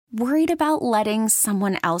Worried about letting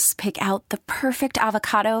someone else pick out the perfect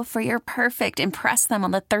avocado for your perfect impress them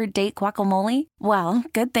on the third date guacamole? Well,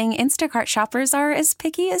 good thing Instacart shoppers are as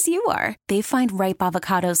picky as you are. They find ripe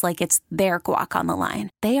avocados like it's their guac on the line.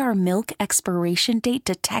 They are milk expiration date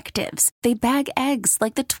detectives. They bag eggs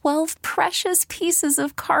like the 12 precious pieces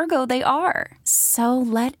of cargo they are. So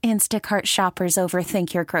let Instacart shoppers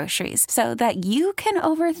overthink your groceries so that you can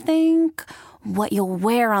overthink what you'll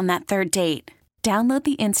wear on that third date. Download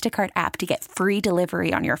the Instacart app to get free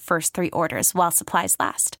delivery on your first 3 orders while supplies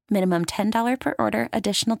last. Minimum $10 per order.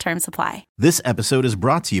 Additional terms apply. This episode is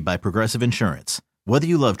brought to you by Progressive Insurance. Whether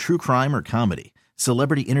you love true crime or comedy,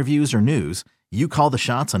 celebrity interviews or news, you call the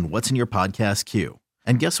shots on what's in your podcast queue.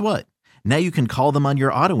 And guess what? Now you can call them on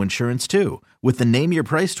your auto insurance too with the Name Your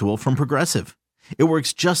Price tool from Progressive. It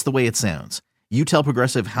works just the way it sounds. You tell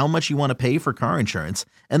Progressive how much you want to pay for car insurance,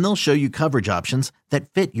 and they'll show you coverage options that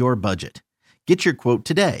fit your budget. Get your quote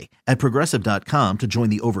today at Progressive.com to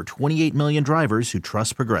join the over 28 million drivers who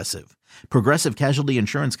trust Progressive. Progressive Casualty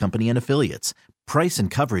Insurance Company and Affiliates. Price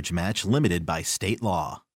and coverage match limited by state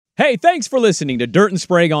law. Hey, thanks for listening to Dirt and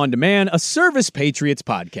Sprague On Demand, a Service Patriots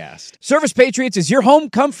podcast. Service Patriots is your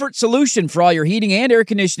home comfort solution for all your heating and air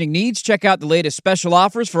conditioning needs. Check out the latest special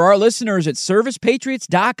offers for our listeners at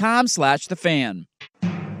servicepatriots.com/thefan.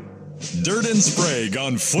 Dirt and Sprague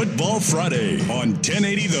on Football Friday on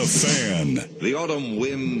 1080 The Fan. The autumn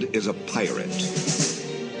wind is a pirate,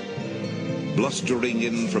 blustering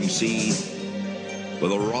in from sea.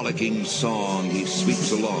 With a rollicking song he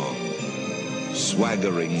sweeps along,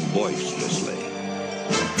 swaggering boisterously.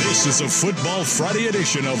 This is a Football Friday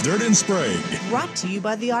edition of Dirt and Sprague. Brought to you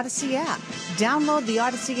by the Odyssey app. Download the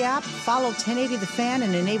Odyssey app, follow 1080 The Fan,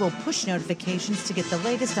 and enable push notifications to get the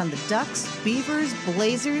latest on the Ducks, Beavers,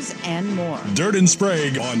 Blazers, and more. Dirt and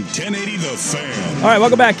Sprague on 1080 The Fan. All right,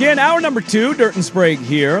 welcome back in. Hour number 2, Dirt and Sprague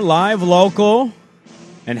here, live, local,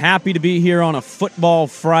 and happy to be here on a Football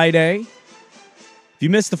Friday. If you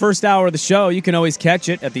missed the first hour of the show, you can always catch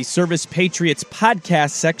it at the Service Patriots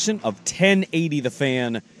podcast section of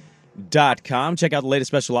 1080thefan.com. Check out the latest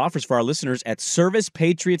special offers for our listeners at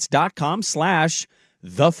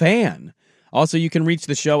servicepatriots.com/thefan. Also, you can reach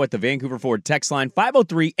the show at the Vancouver Ford text line,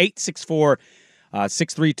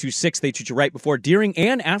 503-864-6326. They treat you right before, during,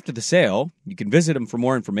 and after the sale. You can visit them for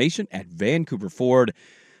more information at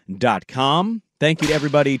vancouverford.com. Thank you to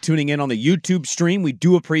everybody tuning in on the YouTube stream. We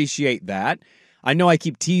do appreciate that. I know I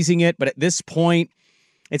keep teasing it, but at this point,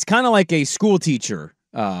 it's kind of like a school teacher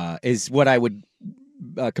is what I would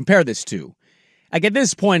compare this to. Like at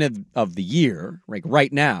this point of the year, like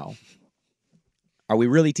right now, are we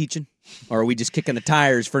really teaching? Or are we just kicking the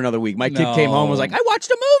tires for another week? My kid came home and was like, I watched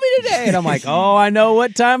a movie today. And I'm like, oh, I know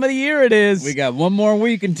what time of the year it is. We got one more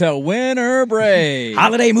week until winter break.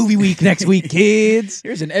 Holiday movie week next week, kids.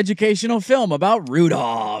 Here's an educational film about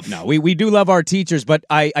Rudolph. No, we do love our teachers, but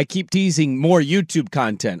I keep teasing more YouTube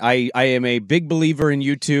content. I am a big believer in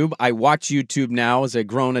YouTube. I watch YouTube now as a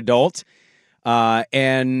grown adult.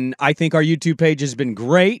 And I think our YouTube page has been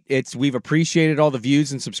great. We've appreciated all the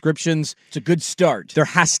views and subscriptions. It's a good start. There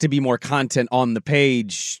has to be more content on the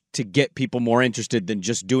page to get people more interested than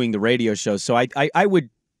just doing the radio show. So I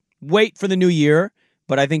would wait for the new year,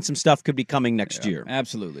 but I think some stuff could be coming next year.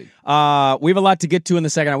 Absolutely. We have a lot to get to in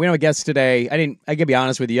the second hour. We don't have a guest today. I gotta be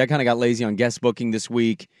honest with you. I kind of got lazy on guest booking this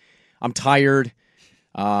week. I'm tired.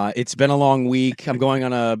 It's been a long week. I'm going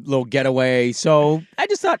on a little getaway. So I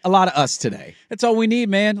just thought a lot of us today. That's all we need,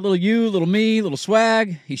 man. A little you, a little me, a little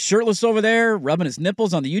swag. He's shirtless over there, rubbing his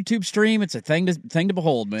nipples on the YouTube stream. It's a thing to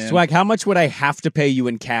behold, man. Swag, how much would I have to pay you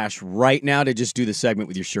in cash right now to just do the segment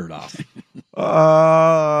with your shirt off?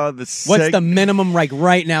 What's the minimum, like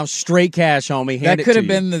right now, straight cash, homie? That could have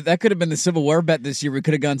been the Civil War bet this year. We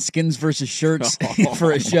could have gone skins versus shirts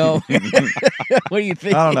for a show. What do you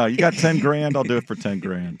think? I don't know. You got $10,000. I'll do it for $10,000. 10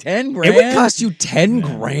 grand? It would cost you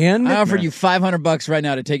 $10,000? I offer you $500 right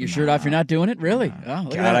now to take your shirt off. You're not doing it? Really? Oh,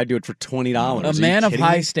 God, I'd do it for $20. A man of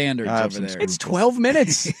high standards over there. It's 12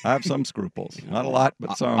 minutes. I have some scruples. Not a lot,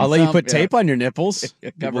 but some. I'll let you put tape on your nipples.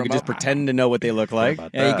 We can just pretend to know what they look like.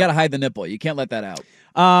 Yeah, you got to hide the nipple. You can't let that out.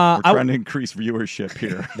 We're trying to increase viewership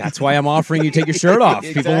here. That's why I'm offering you to take your shirt off.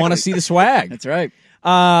 Exactly. People want to see the swag. That's right.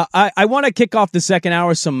 I want to kick off the second hour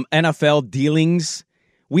with some NFL dealings.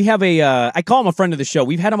 We have I call him a friend of the show.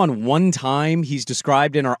 We've had him on one time. He's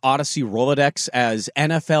described in our Odyssey Rolodex as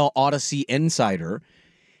NFL Odyssey Insider,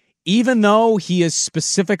 even though he is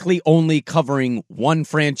specifically only covering one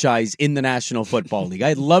franchise in the National Football League.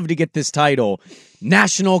 I'd love to get this title,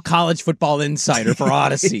 National College Football Insider for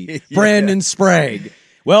Odyssey. Yeah. Brandon Sprague.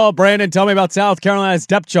 Well, Brandon, tell me about South Carolina's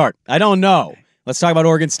depth chart. I don't know. Let's talk about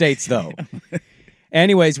Oregon State's, though.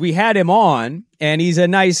 Anyways, we had him on, and he's a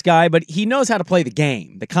nice guy, but he knows how to play the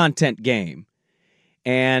game, the content game.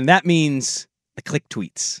 And that means the click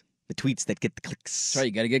tweets, the tweets that get the clicks. That's right,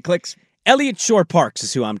 you got to get clicks. Elliot Shore-Parks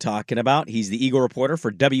is who I'm talking about. He's the Eagle reporter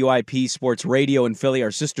for WIP Sports Radio in Philly,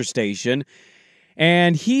 our sister station.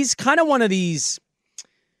 And he's kind of one of these...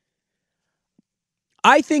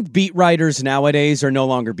 I think beat writers nowadays are no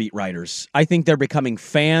longer beat writers. I think they're becoming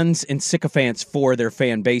fans and sycophants for their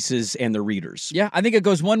fan bases and their readers. Yeah, I think it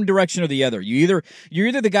goes one direction or the other. You're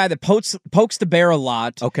either the guy that pokes the bear a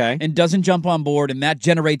lot, okay, and doesn't jump on board, and that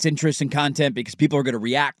generates interest and content because people are going to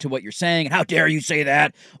react to what you're saying. And how dare you say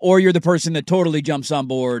that? Or you're the person that totally jumps on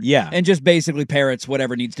board, and just basically parrots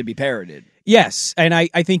whatever needs to be parroted. Yes, and I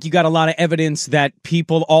think you got a lot of evidence that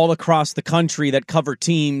people all across the country that cover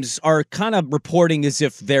teams are kind of reporting as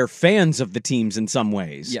if they're fans of the teams in some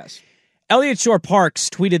ways. Yes. Elliot Shore-Parks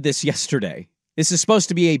tweeted this yesterday. This is supposed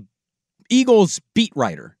to be a Eagles beat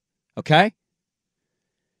writer, okay?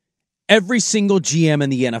 Every single GM in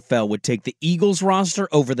the NFL would take the Eagles roster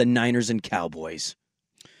over the Niners and Cowboys.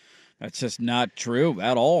 That's just not true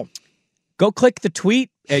at all. Go click the tweet,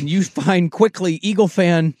 and you find quickly Eagle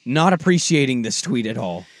fan not appreciating this tweet at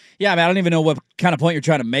all. Yeah, I mean, I don't even know what kind of point you're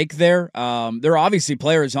trying to make there. There are obviously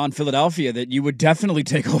players on Philadelphia that you would definitely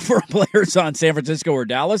take over players on San Francisco or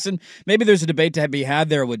Dallas, and maybe there's a debate to be had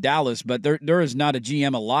there with Dallas, but there is not a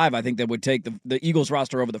GM alive, I think, that would take the Eagles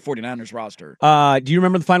roster over the 49ers roster. Do you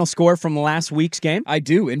remember the final score from last week's game? I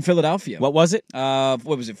do, in Philadelphia. What was it? What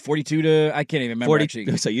was it, 42 to... I can't even remember, 40,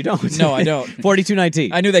 actually. So you don't? No, I don't.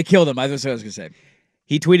 42-19. I knew they killed him. That's what I was going to say.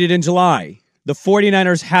 He tweeted in July, the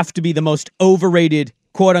 49ers have to be the most overrated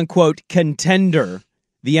quote-unquote contender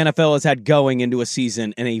the NFL has had going into a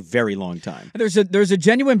season in a very long time. There's a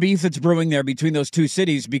genuine beef that's brewing there between those two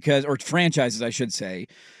cities or franchises, I should say.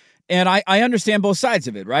 And I understand both sides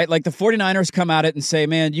of it, right? Like the 49ers come at it and say,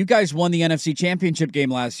 man, you guys won the NFC Championship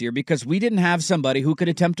game last year because we didn't have somebody who could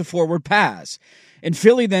attempt a forward pass. And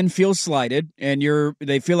Philly then feels slighted, and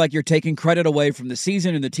they feel like you're taking credit away from the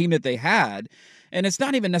season and the team that they had. And it's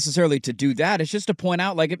not even necessarily to do that. It's just to point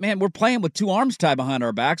out, like, man, we're playing with two arms tied behind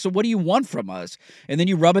our back, so what do you want from us? And then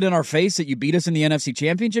you rub it in our face that you beat us in the NFC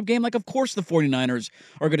Championship game? Like, of course the 49ers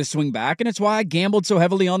are going to swing back, and it's why I gambled so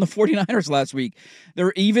heavily on the 49ers last week.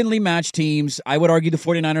 They're evenly matched teams. I would argue the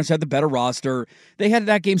 49ers had the better roster. They had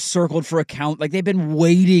that game circled for a count. Like, they've been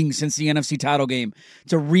waiting since the NFC title game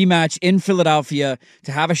to rematch in Philadelphia,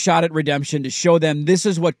 to have a shot at redemption, to show them this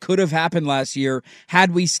is what could have happened last year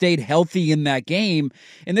had we stayed healthy in that game.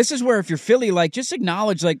 And this is where, if you're Philly, like, just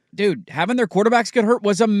acknowledge, like, dude, having their quarterbacks get hurt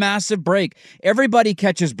was a massive break. Everybody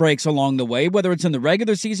catches breaks along the way, whether it's in the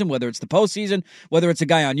regular season, whether it's the postseason, whether it's a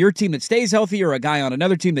guy on your team that stays healthy or a guy on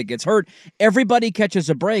another team that gets hurt. Everybody catches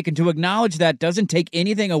a break, and to acknowledge that doesn't take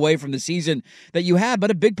anything away from the season that you had, but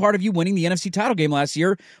a big part of you winning the NFC title game last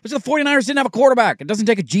year was the 49ers didn't have a quarterback. It doesn't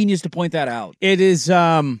take a genius to point that out. It is,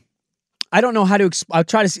 I don't know how to, I'll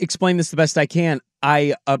try to explain this the best I can.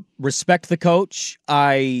 I respect the coach.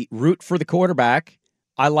 I root for the quarterback.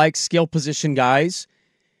 I like skill position guys.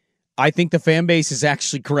 I think the fan base is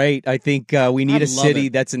actually great. I think we need a city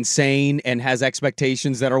that's insane and has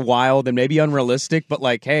expectations that are wild and maybe unrealistic, but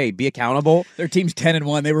like, hey, be accountable. Their team's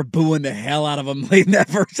 10-1. They were booing the hell out of them late in that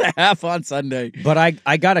first half on Sunday. But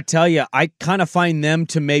I got to tell you, I kind of find them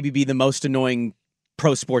to maybe be the most annoying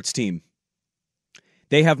pro sports team.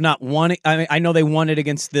 They have not won it. I know they won it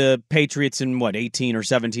against the Patriots in, 18 or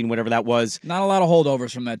 17, whatever that was. Not a lot of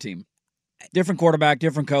holdovers from that team. Different quarterback,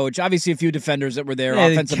 different coach. Obviously, a few defenders that were there.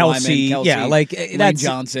 Offensive linemen, Kelsey, yeah, like Lane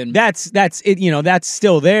Johnson. That's it. That's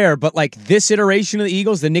still there. But like this iteration of the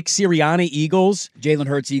Eagles, the Nick Sirianni Eagles, Jalen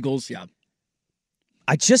Hurts Eagles, yeah.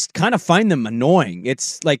 I just kind of find them annoying.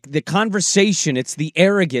 It's like the conversation, it's the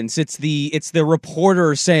arrogance, it's the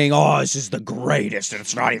reporter saying, "Oh, this is the greatest," and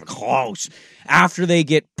it's not even close. After they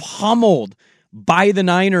get pummeled by the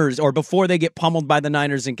Niners, or before they get pummeled by the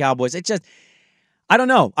Niners and Cowboys, it's just, I don't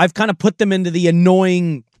know. I've kind of put them into the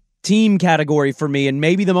annoying team category for me, and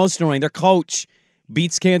maybe the most annoying. Their coach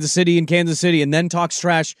beats Kansas City in Kansas City, and then talks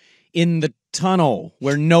trash in the tunnel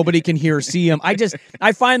where nobody can hear or see him.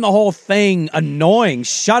 I find the whole thing annoying.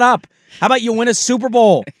 Shut up. How about you win a Super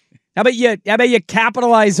Bowl? How about you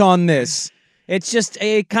capitalize on this? It's just,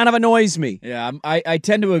 it kind of annoys me. Yeah, I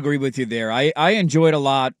tend to agree with you there. I enjoyed a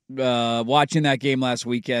lot watching that game last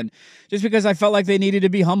weekend just because I felt like they needed to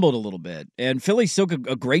be humbled a little bit. And Philly's still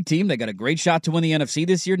a great team. They got a great shot to win the NFC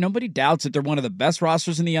this year. Nobody doubts that they're one of the best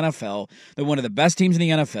rosters in the NFL. They're one of the best teams in the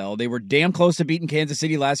NFL. They were damn close to beating Kansas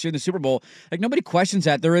City last year in the Super Bowl. Like, nobody questions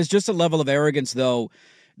that. There is just a level of arrogance, though,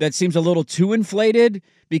 that seems a little too inflated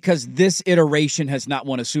because this iteration has not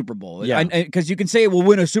won a Super Bowl. Yeah. Because you can say it will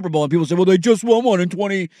win a Super Bowl, and people say, well, they just won one in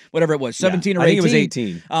 20, whatever it was, 17 or 18. I think it was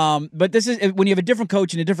 18. But this is when you have a different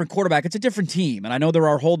coach and a different quarterback, it's a different team. And I know there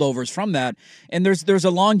are holdovers from that. And there's a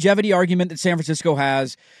longevity argument that San Francisco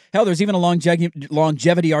has. Hell, there's even a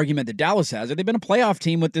longevity argument that Dallas has. They've been a playoff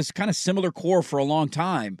team with this kind of similar core for a long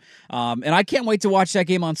time. And I can't wait to watch that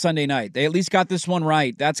game on Sunday night. They at least got this one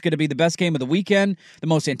right. That's going to be the best game of the weekend, the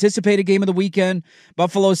most anticipated game of the weekend.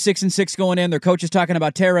 Buffalo's 6-6 going in. Their coach is talking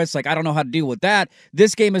about terrorists. Like, I don't know how to deal with that.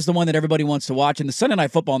 This game is the one that everybody wants to watch. And the Sunday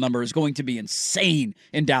Night Football number is going to be insane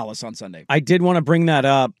in Dallas on Sunday. I did want to bring that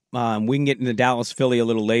up. We can get into Dallas-Philly a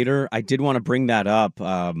little later. I did want to bring that up.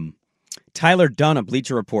 Tyler Dunn of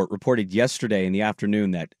Bleacher Report reported yesterday in the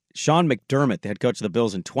afternoon that Sean McDermott, the head coach of the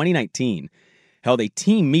Bills in 2019, held a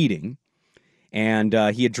team meeting, and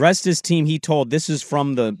he addressed his team. He told, this is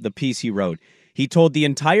from the piece he wrote, he told the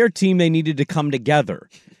entire team they needed to come together.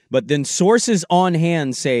 But then sources on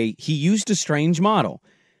hand say he used a strange model.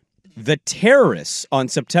 The terrorists on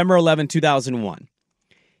September 11, 2001.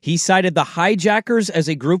 He cited the hijackers as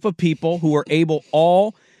a group of people who are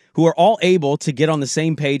all able to get on the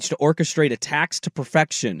same page to orchestrate attacks to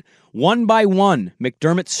perfection. One by one,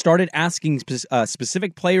 McDermott started asking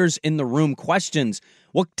specific players in the room questions.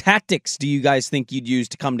 What tactics do you guys think you'd use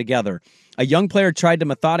to come together? A young player tried to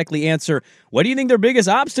methodically answer, what do you think their biggest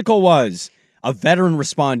obstacle was? A veteran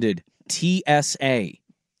responded, TSA.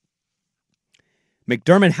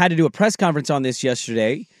 McDermott had to do a press conference on this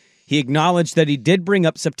yesterday. He acknowledged that he did bring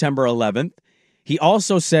up September 11th. He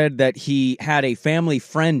also said that he had a family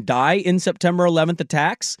friend die in September 11th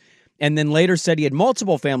attacks, and then later said he had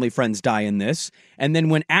multiple family friends die in this. And then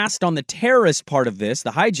when asked on the terrorist part of this,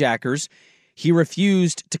 the hijackers, he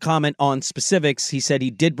refused to comment on specifics. He said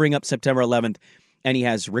he did bring up September 11th, and he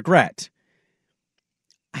has regret.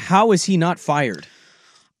 How is he not fired?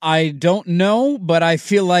 I don't know, but I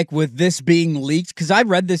feel like with this being leaked, because I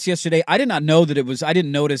read this yesterday, I did not know that I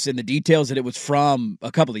didn't notice in the details that it was from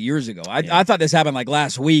a couple of years ago. I thought this happened like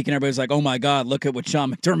last week, and everybody's like, oh my God, look at what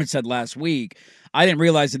Sean McDermott said last week. I didn't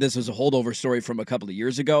realize that this was a holdover story from a couple of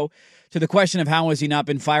years ago. To the question of how has he not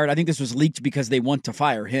been fired, I think this was leaked because they want to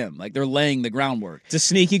fire him. Like, they're laying the groundwork. It's a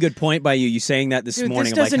sneaky good point by you. You saying that this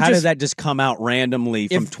morning. Like, how did that just come out randomly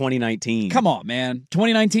from 2019? Come on, man.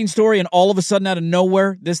 2019 story, and all of a sudden out of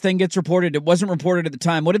nowhere, this thing gets reported. It wasn't reported at the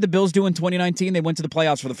time. What did the Bills do in 2019? They went to the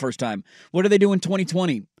playoffs for the first time. What did they do in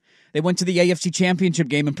 2020? They went to the AFC Championship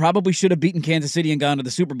game and probably should have beaten Kansas City and gone to the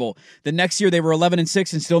Super Bowl. The next year, they were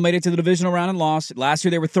 11-6 and still made it to the divisional round and lost. Last year,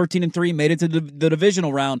 they were 13-3, made it to the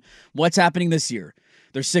divisional round. What's happening this year?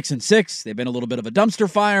 They're 6-6. They've been a little bit of a dumpster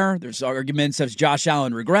fire. There's arguments as Josh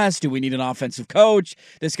Allen regressed. Do we need an offensive coach?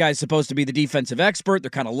 This guy's supposed to be the defensive expert. They're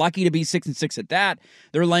kind of lucky to be 6-6 at that.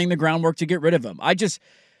 They're laying the groundwork to get rid of him.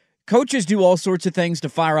 Coaches do all sorts of things to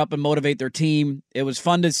fire up and motivate their team. It was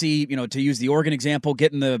fun to see, to use the Oregon example,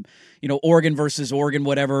 getting the, Oregon versus Oregon,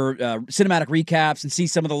 whatever, cinematic recaps and see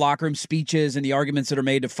some of the locker room speeches and the arguments that are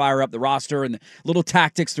made to fire up the roster and the little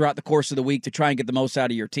tactics throughout the course of the week to try and get the most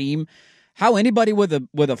out of your team. How anybody with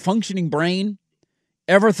a functioning brain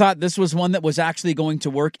ever thought this was one that was actually going to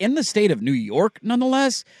work in the state of New York,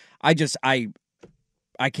 nonetheless,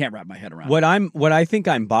 I can't wrap my head around it. What I think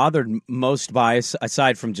I'm bothered most by,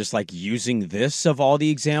 aside from just like using this of all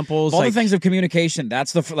the examples, all the things of communication.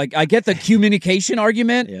 That's I get the communication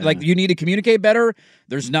argument. Yeah. Like, you need to communicate better.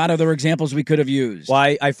 There's not other examples we could have used.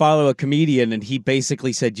 Well, I follow a comedian, and he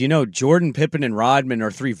basically said, Jordan, Pippen, and Rodman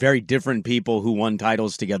are three very different people who won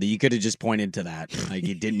titles together. You could have just pointed to that. Like,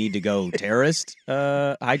 you didn't need to go terrorist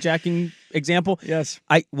hijacking example. Yes.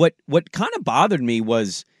 What kind of bothered me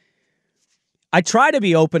was, I try to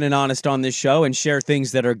be open and honest on this show and share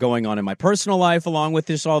things that are going on in my personal life, along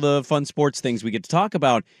with all the fun sports things we get to talk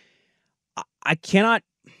about. I can't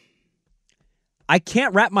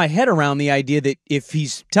wrap my head around the idea that if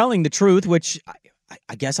he's telling the truth, which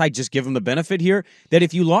I guess I just give him the benefit here, that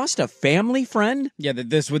if you lost a family friend, that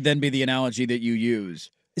this would then be the analogy that you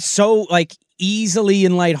use. So easily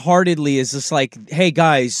and lightheartedly is just like, hey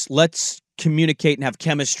guys, let's communicate and have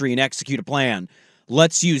chemistry and execute a plan.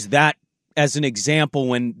 Let's use that as an example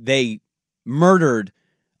when they murdered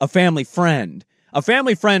a family friend. A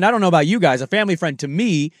family friend, I don't know about you guys, a family friend to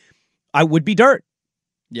me, I would be dirt.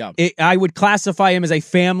 Yeah. I would classify him as a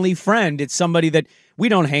family friend. It's somebody that we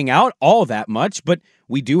don't hang out all that much, but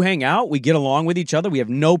we do hang out. We get along with each other. We have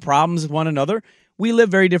no problems with one another. We live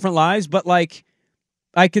very different lives, but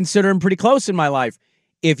I consider him pretty close in my life.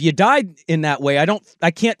 if you died in that way,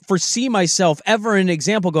 I can't foresee myself ever in an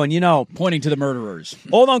example going, pointing to the murderers.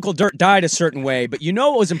 Old Uncle Dirt died a certain way, but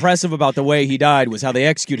what was impressive about the way he died was how they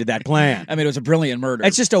executed that plan. I mean, it was a brilliant murder.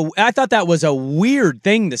 It's just I thought that was a weird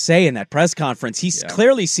thing to say in that press conference. He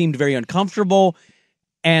clearly seemed very uncomfortable,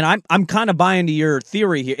 and I'm kind of buying to your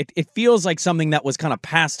theory here. It feels like something that was kind of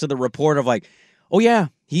passed to the report of like, oh yeah,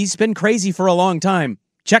 he's been crazy for a long time.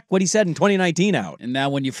 Check what he said in 2019 out. And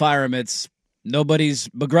now when you fire him, it's nobody's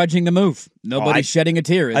begrudging the move. Nobody's shedding a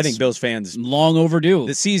tear. I think Bills fans long overdue.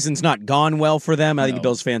 The season's not gone well for them. I think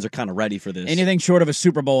Bills fans are kind of ready for this. Anything short of a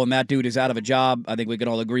Super Bowl and that dude is out of a job, I think we can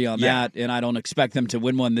all agree on that, and I don't expect them to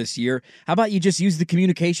win one this year. How about you just use the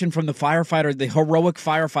communication from the firefighter, the heroic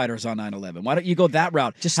firefighters on 9/11? Why don't you go that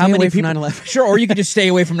route? Just stay away from 9/11. Sure, or you could just stay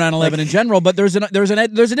away from 9/11 in general, but there's a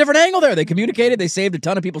different angle there. They communicated, they saved a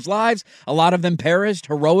ton of people's lives. A lot of them perished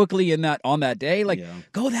heroically on that day.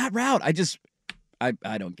 Go that route.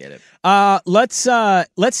 I don't get it.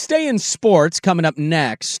 Let's stay in sports coming up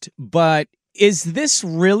next. But is this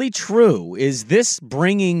really true? Is this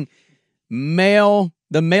bringing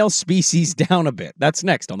the male species down a bit? That's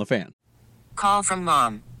next on The Fan. Call from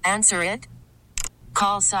mom. Answer it.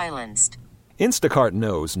 Call silenced. Instacart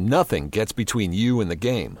knows nothing gets between you and the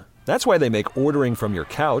game. That's why they make ordering from your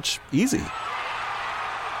couch easy.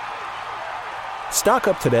 Stock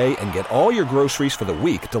up today and get all your groceries for the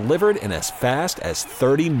week delivered in as fast as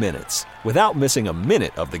 30 minutes without missing a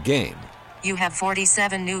minute of the game. You have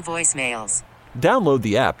 47 new voicemails. Download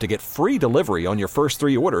the app to get free delivery on your first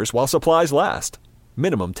 3 orders while supplies last.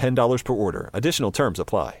 Minimum $10 per order. Additional terms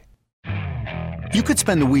apply. You could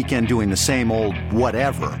spend the weekend doing the same old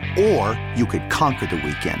whatever, or you could conquer the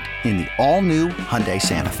weekend in the all-new Hyundai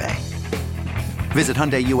Santa Fe. Visit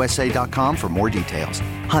HyundaiUSA.com for more details.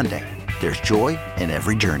 Hyundai. There's joy in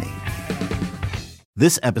every journey.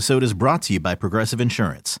 This episode is brought to you by Progressive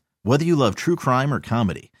Insurance. Whether you love true crime or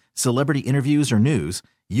comedy, celebrity interviews or news,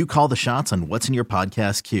 you call the shots on what's in your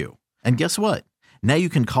podcast queue. And guess what? Now you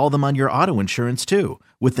can call them on your auto insurance too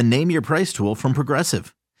with the Name Your Price tool from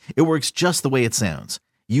Progressive. It works just the way it sounds.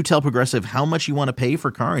 You tell Progressive how much you want to pay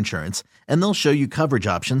for car insurance, and they'll show you coverage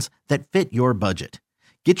options that fit your budget.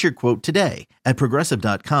 Get your quote today at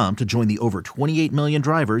Progressive.com to join the over 28 million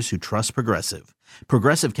drivers who trust Progressive.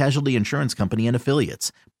 Progressive Casualty Insurance Company and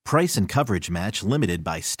Affiliates. Price and coverage match limited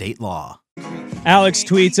by state law. Alex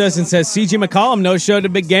tweets us and says, C.J. McCollum no-showed a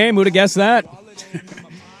big game. Who'd have guessed that?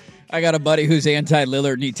 I got a buddy who's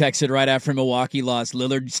anti-Lillard, and he texted right after Milwaukee lost,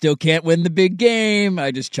 Lillard still can't win the big game.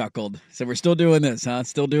 I just chuckled. So we're still doing this, huh?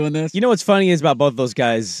 Still doing this? You know what's funny is about both those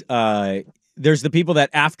guys, there's the people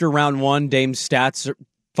that after round one, Dame's stats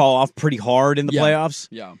fall off pretty hard in the playoffs.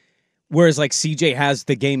 Yeah. Whereas like CJ has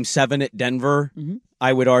the game 7 at Denver. Mm-hmm.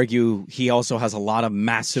 I would argue he also has a lot of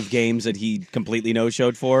massive games that he completely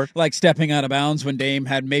no-showed for. Like stepping out of bounds when Dame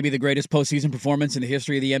had maybe the greatest postseason performance in the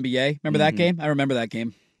history of the NBA. Remember that game? I remember that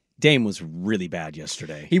game. Dame was really bad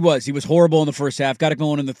yesterday. He was horrible in the first half, got it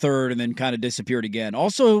going in the third, and then kind of disappeared again.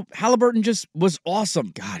 Also, Halliburton just was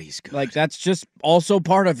awesome. God, he's good. Like, that's just also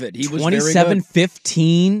part of it. He was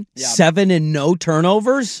 27-15, 7 and no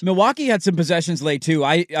turnovers. Milwaukee had some possessions late, too.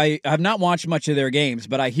 I have not watched much of their games,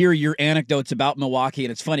 but I hear your anecdotes about Milwaukee,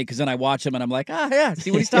 and it's funny because then I watch them, and I'm like,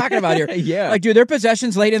 see what he's talking about here. Yeah. Like, dude, their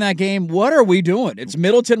possessions late in that game, what are we doing? It's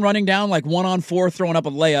Middleton running down like 1-on-4, throwing up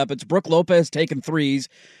a layup. It's Brook Lopez taking threes.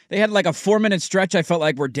 They had like a 4-minute stretch, I felt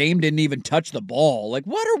like, where Dame didn't even touch the ball. Like,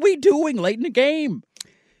 what are we doing late in the game?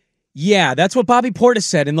 Yeah, that's what Bobby Portis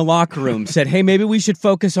said in the locker room. Said, hey, maybe we should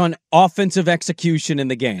focus on offensive execution in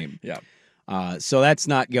the game. Yeah. So that's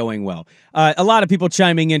not going well. A lot of people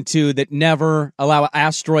chiming into that never allow an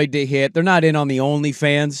asteroid to hit. They're not in on the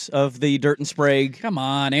OnlyFans of the Dirt and Sprague. Come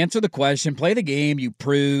on, answer the question. Play the game, you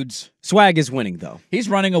prudes. Swag is winning, though. He's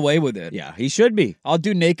running away with it. Yeah, he should be. I'll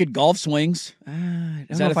do naked golf swings.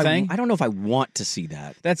 Is that a thing? I don't know if I want to see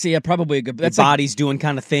that. That's probably a good. That's the body's doing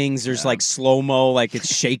kind of things. There's like slow-mo, like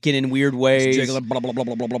it's shaking in weird ways. Jiggling, blah, blah, blah,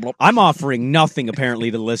 blah, blah, blah, blah. I'm offering nothing, apparently,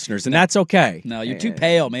 to listeners, and that's okay. No, you're too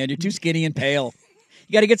pale, man. You're too skinny and pale.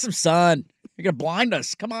 You got to get some sun. You're going to blind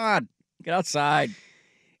us. Come on. Get outside.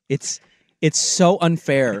 It's so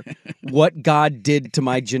unfair what God did to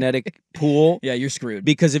my genetic pool. Yeah, you're screwed.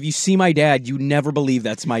 Because if you see my dad, you never believe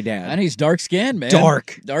that's my dad. And he's dark-skinned, man.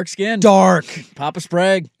 Dark-skinned. Dark. Papa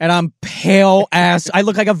Sprague. And I'm pale ass. I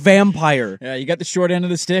look like a vampire. Yeah, you got the short end of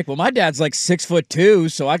the stick. Well, my dad's like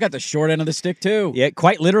 6'2", so I got the short end of the stick, too. Yeah,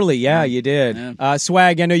 quite literally. Yeah, you did. Yeah.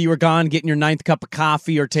 Swag, I know you were gone getting your 9th cup of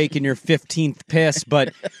coffee or taking your 15th piss,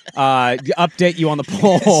 but update you on the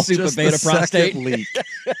poll. Super beta prostate leak.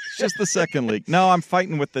 just the second leak. No, I'm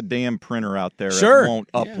fighting with the damn printer out there. Sure. It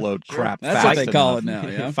won't upload crap That's fast what they call enough. it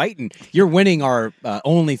now, yeah. Fighting. You're winning our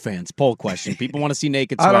OnlyFans poll question. People want to see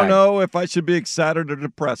naked swag. I don't know if I should be excited or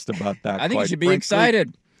depressed about that. I think you quite should be frankly.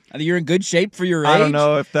 excited. I think you're in good shape for your age. I don't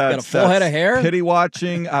know if that's got a full head of hair. pity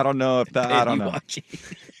watching. I don't know if that. I don't know. Watching.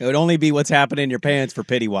 It would only be what's happening in your pants for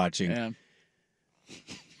pity watching. Yeah.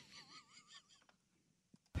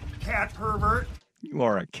 Cat pervert. You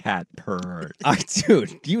are a cat pervert.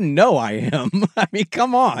 Dude, you know I am. I mean,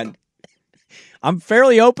 come on. I'm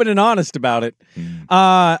fairly open and honest about it.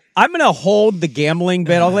 I'm going to hold the gambling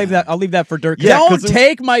bit. I'll leave that for Dirk. Yeah, don't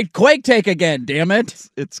take my Quake take again, damn it.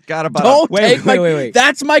 It's got about Don't take my wait.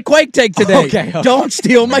 That's my Quake take today. Okay. Don't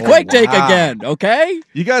steal my Quake take again, okay?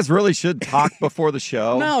 You guys really should talk before the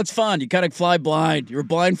show. No, it's fun. You kind of fly blind. You're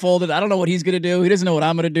blindfolded. I don't know what he's going to do. He doesn't know what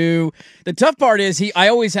I'm going to do. The tough part is I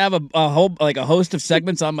always have a host of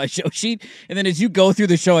segments on my show sheet, and then as you go through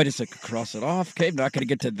the show, I just cross it off. Okay, not going to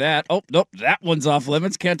get to that. Oh, nope, that one's off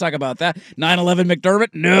limits. Can't talk about that. 9/11 McDermott.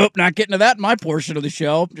 Nope, not getting to that in my portion of the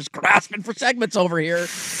show. Just grasping for segments over here.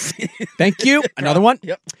 Thank you. Another one?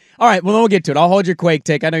 Yep. All right, well, then we'll get to it. I'll hold your Quake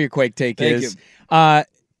take. I know your Quake take Thank is. A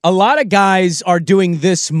lot of guys are doing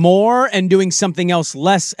this more and doing something else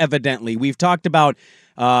less, evidently. We've talked about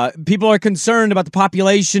people are concerned about the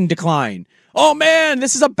population decline. Oh, man,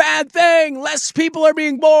 this is a bad thing. Less people are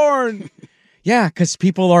being born. Yeah, because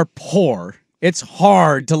people are poor. It's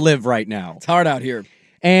hard to live right now. It's hard out here.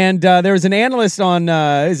 And there was an analyst on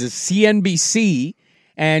CNBC,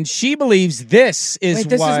 and she believes this is Wait,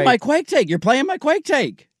 this is my Quake take. You're playing my Quake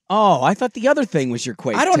take. Oh, I thought the other thing was your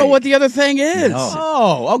Quake I don't know what the other thing is. No.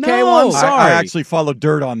 Oh, okay. No. Well, I'm sorry. I actually follow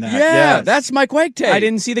dirt on that. Yeah, Yes. that's my Quake take. I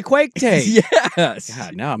didn't see the Quake take. Yes.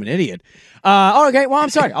 God, now I'm an idiot. Okay, well, I'm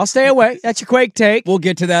sorry. I'll stay away. That's your Quake take. We'll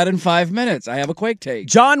get to that in 5 minutes. I have a Quake take.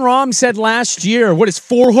 John Rahm said last year, what is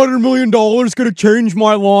 $400 million going to change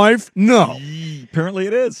my life? No. Apparently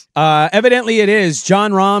it is. Evidently it is.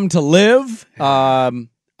 John Rahm to live.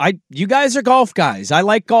 You guys are golf guys. I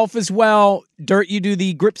like golf as well. Dirt, you do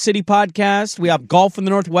the Grip City podcast. We have Golf in the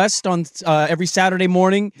Northwest on every Saturday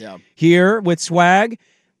morning here with Swag.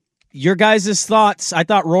 Your guys' thoughts. I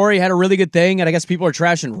thought Rory had a really good thing, and I guess people are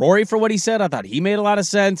trashing Rory for what he said. I thought he made a lot of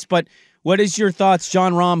sense, but what is your thoughts,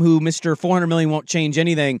 John Rahm, who Mr. $400 million won't change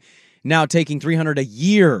anything, now taking $300 a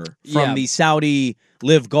year from the Saudi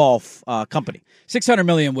Live Golf company? $600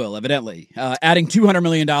 million will, evidently. Adding $200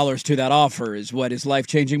 million to that offer is what is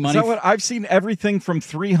life-changing money. Is that what I've seen? Everything from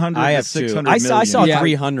 300 I to have 600 too. million. I saw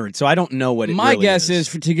 300, so I don't know what it My really guess is.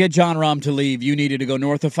 to get John Rahm to leave, you needed to go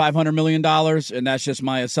north of $500 million, and that's just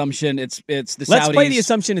my assumption. It's the Saudis. Let's play the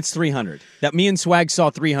assumption it's 300. That me and Swag saw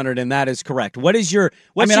 300, and that is correct. What is your?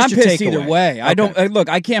 I'm pissed either way. Okay. I don't look.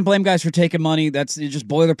 I can't blame guys for taking money. That's just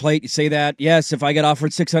boilerplate. You say that. Yes, if I get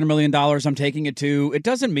offered $600 million, I'm taking it too. It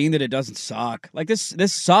doesn't mean that it doesn't suck. Like this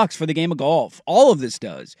sucks for the game of golf. All of this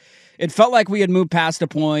does. It felt like we had moved past a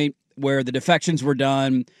point where the defections were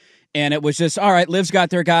done, and it was just, all right, Liv's got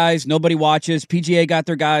their guys, nobody watches. PGA got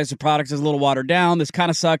their guys, the product is a little watered down. This kind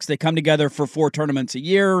of sucks. They come together for 4 tournaments a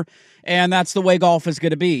year, and that's the way golf is going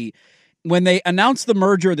to be. When they announced the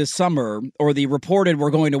merger this summer, or the reported we're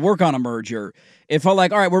going to work on a merger, it felt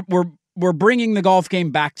like, all right, we're bringing the golf game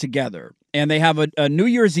back together. And they have a New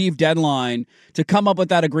Year's Eve deadline to come up with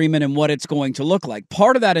that agreement and what it's going to look like.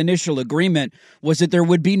 Part of that initial agreement was that there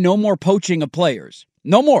would be no more poaching of players.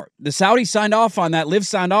 No more. The Saudis signed off on that. Liv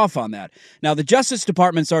signed off on that. Now, the Justice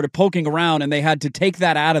Department started poking around, and they had to take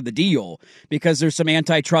that out of the deal because there's some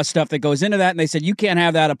antitrust stuff that goes into that. And they said, you can't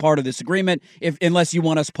have that a part of this agreement unless you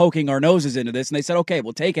want us poking our noses into this. And they said, okay,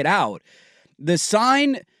 we'll take it out. The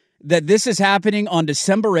sign that this is happening on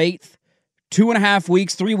December 8th, 2.5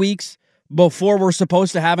 weeks, 3 weeks, before we're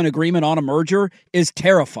supposed to have an agreement on a merger is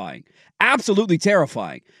terrifying. Absolutely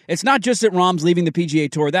terrifying. It's not just that Rahm's leaving the PGA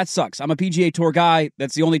Tour. That sucks. I'm a PGA Tour guy.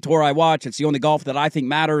 That's the only tour I watch. It's the only golf that I think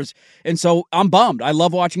matters. And so I'm bummed. I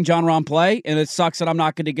love watching John Rahm play, and it sucks that I'm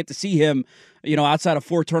not going to get to see him, outside of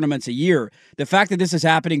 4 tournaments a year. The fact that this is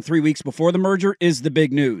happening 3 weeks before the merger is the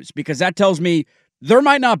big news, because that tells me there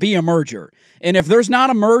might not be a merger. And if there's not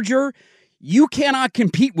a merger, you cannot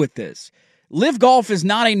compete with this. Live Golf is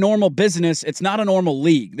not a normal business. It's not a normal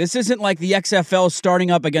league. This isn't like the XFL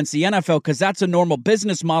starting up against the NFL, because that's a normal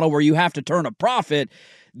business model where you have to turn a profit.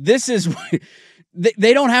 This is...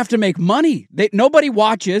 They don't have to make money. Nobody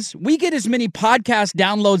watches. We get as many podcast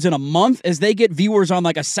downloads in a month as they get viewers on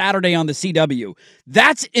like a Saturday on the CW.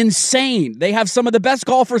 That's insane. They have some of the best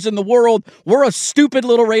golfers in the world. We're a stupid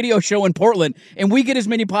little radio show in Portland, and we get as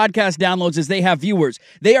many podcast downloads as they have viewers.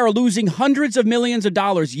 They are losing hundreds of millions of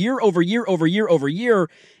dollars year over year over year over year,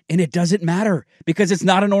 And it doesn't matter because it's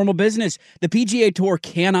not a normal business. The PGA Tour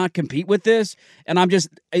cannot compete with this. And I'm just,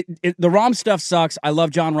 the Rahm stuff sucks. I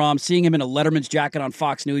love John Rahm. Seeing him in a Letterman's jacket on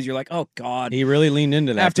Fox News, you're like, oh, God. He really leaned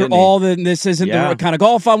into that, After all, this isn't the kind of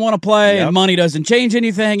golf I want to play, and money doesn't change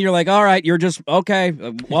anything. You're like, all right, you're just, okay,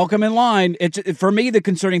 welcome in line. For me, the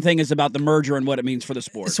concerning thing is about the merger and what it means for the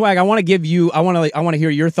sport. Swag, I want to give you, I want to hear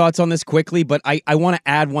your thoughts on this quickly, but I want to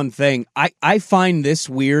add one thing. I find this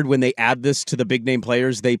weird when they add this to the big name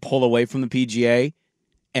players. They pull away from the PGA,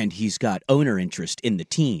 and he's got owner interest in the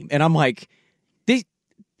team. And I'm like,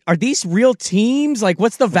 are these real teams? Like,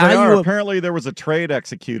 what's the value? Apparently, there was a trade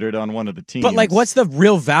executed on one of the teams. But, like, what's the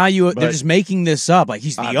real value? They're just making this up. Like,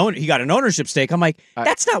 he's the owner. He got an ownership stake. I'm like,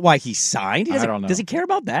 that's not why he signed. I don't know. Does he care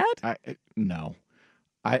about that? No.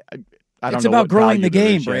 I don't it's know about growing the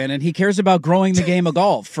game, Brandon. He cares about growing the game of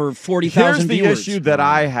golf for 40,000 viewers. Here's the issue that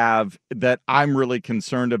I have that I'm really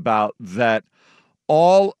concerned about, that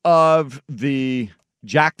all of the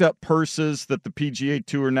jacked up purses that the PGA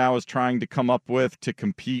Tour now is trying to come up with to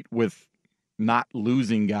compete with not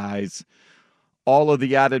losing guys, all of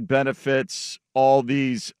the added benefits, all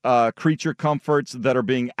these creature comforts that are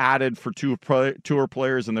being added for tour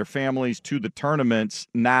players and their families to the tournaments.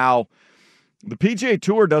 Now, the PGA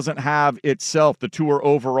Tour doesn't have itself, the tour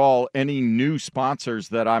overall, any new sponsors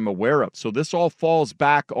that I'm aware of. So this all falls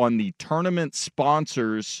back on the tournament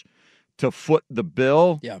sponsors to foot the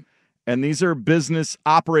bill. Yeah. And these are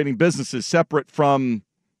operating businesses separate from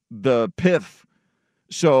the PIF.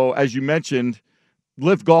 So, as you mentioned,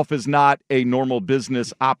 Live Golf is not a normal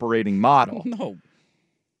business operating model. No.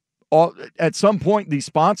 At some point, these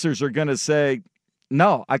sponsors are going to say,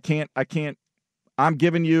 no, I can't. I'm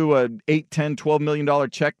giving you a $8, $10, $12 million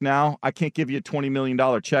check now. I can't give you a $20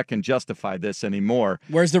 million check and justify this anymore.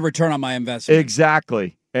 Where's the return on my investment?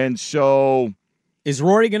 Exactly. And so, is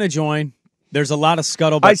Rory going to join? There's a lot of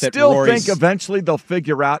scuttlebutt. I still think eventually they'll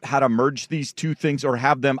figure out how to merge these two things or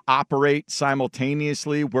have them operate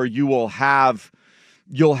simultaneously, where you'll have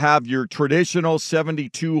your traditional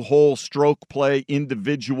 72-hole stroke play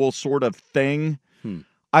individual sort of thing.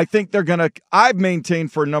 I think they're going to – I've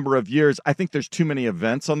maintained for a number of years, I think there's too many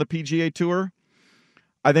events on the PGA Tour.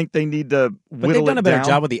 I think they need to whittle it down. But they've done a better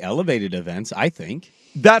job with the elevated events, I think.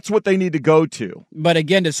 That's what they need to go to. But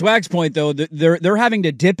again, to Swag's point, though, they're having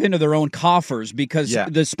to dip into their own coffers because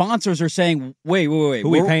the sponsors are saying, wait. Who are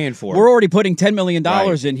we paying for? We're already putting $10 million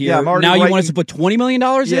in here. Now you want us to put $20 million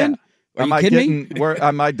in? Are you kidding me?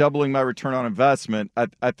 Am I doubling my return on investment?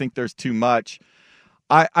 I think there's too much.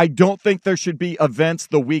 I don't think there should be events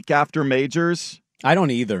the week after majors. I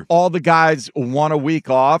don't either. All the guys want a week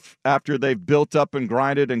off after they've built up and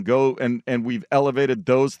grinded and go and we've elevated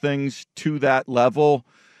those things to that level.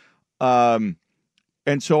 And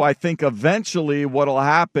so I think eventually what'll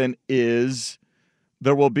happen is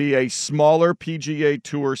there will be a smaller PGA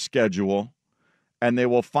Tour schedule, and they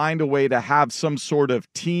will find a way to have some sort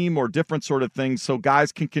of team or different sort of things so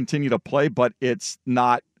guys can continue to play, but it's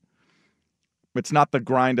not the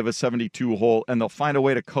grind of a 72-hole, and they'll find a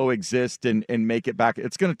way to coexist and make it back.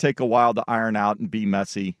 It's going to take a while to iron out and be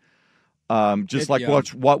messy,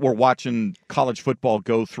 what we're watching college football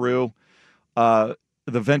go through.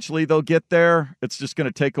 Eventually they'll get there. It's just going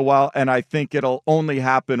to take a while, and I think it'll only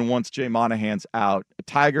happen once Jay Monahan's out.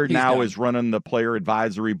 Tiger is running the player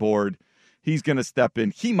advisory board. He's going to step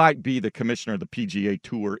in. He might be the commissioner of the PGA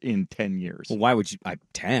Tour in 10 years. Well, why would you?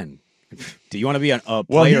 10? Do you want to be a player?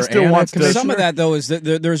 Well, he still wants to. Some of that, though, is that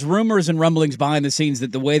there's rumors and rumblings behind the scenes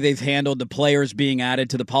that the way they've handled the players being added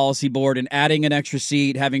to the policy board and adding an extra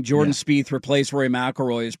seat, having Jordan Spieth replace Rory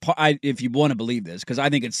McIlroy is, if you want to believe this, because I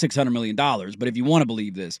think it's $600 million, but if you want to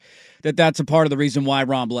believe this, that's a part of the reason why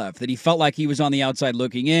Rahm left, that he felt like he was on the outside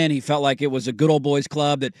looking in. He felt like it was a good old boys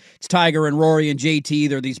club, that it's Tiger and Rory and JT,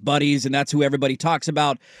 they're these buddies, and that's who everybody talks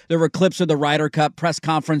about. There were clips of the Ryder Cup press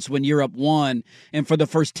conference when Europe won, and for the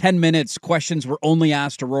first 10 minutes, questions were only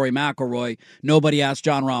asked to Rory McIlroy. Nobody asked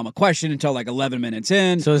John Rahm a question until like 11 minutes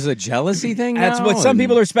in. So is it a jealousy thing now? That's what some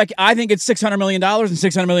people are speculating. I think it's $600 million, and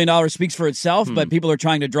 $600 million speaks for itself, but people are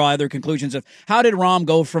trying to draw other conclusions of how did Rahm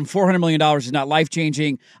go from $400 million is not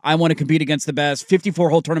life-changing, I want to compete against the best,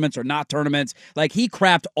 54-hole tournaments are not tournaments. Like, he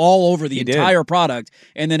crapped all over the entire product,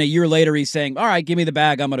 and then a year later he's saying, all right, give me the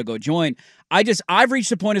bag, I'm going to go join. I've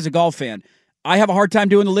reached a point as a golf fan, I have a hard time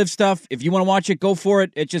doing the live stuff. If you want to watch it, go for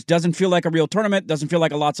it. It just doesn't feel like a real tournament, doesn't feel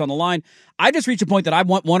like a lot's on the line. I just reached a point that I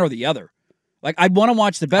want one or the other. Like, I want to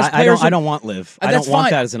watch the best players. I don't want live. I don't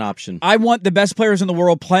want that as an option. I want the best players in the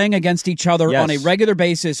world playing against each other on a regular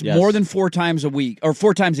basis more than 4 times a week or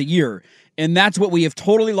 4 times a year. And that's what we have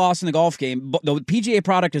totally lost in the golf game. The PGA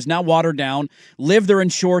product is now watered down. Live, they're in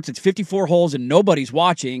shorts. It's 54 holes and nobody's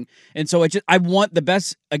watching. And so I want the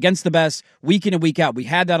best against the best week in and week out. We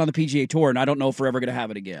had that on the PGA Tour, and I don't know if we're ever going to have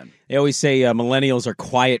it again. They always say millennials are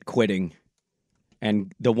quiet quitting.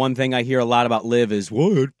 And the one thing I hear a lot about Live is,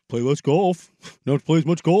 well, play less golf. Don't play as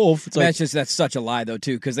much golf. It's like, that's such a lie, though,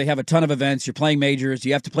 too, because they have a ton of events. You're playing majors.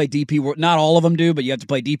 You have to play DP World. Not all of them do, but you have to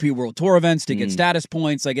play DP World Tour events to get status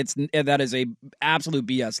points. Like, that is a absolute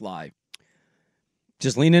BS lie.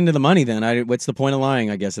 Just lean into the money, then. What's the point of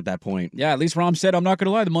lying, I guess, at that point? Yeah, at least Rahm said, I'm not going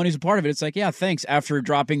to lie. The money's a part of it. It's like, yeah, thanks, after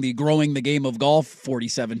dropping growing the game of golf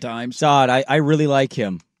 47 times. It's odd. I really like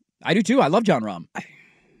him. I do, too. I love John Rahm.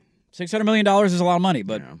 $600 million is a lot of money,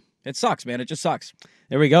 but it sucks, man. It just sucks.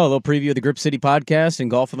 There we go. A little preview of the Grip City podcast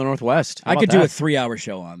and Golf of the Northwest. I could do a 3-hour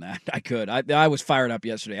show on that. I could. I was fired up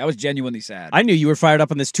yesterday. I was genuinely sad. I knew you were fired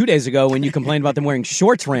up on this 2 days ago when you complained about them wearing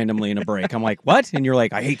shorts randomly in a break. I'm like, what? And you're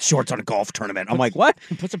like, I hate shorts on a golf tournament. I'm like, what?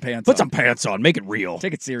 Put some pants on. Put some pants on. Make it real.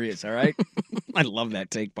 Take it serious, all right? I love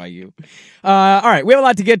that take by you. All right, we have a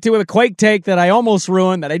lot to get to with a Quake take that I almost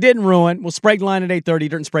ruined, that I didn't ruin. We'll Sprague line at 8:30.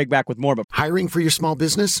 Dirt and Sprague back with more. But hiring for your small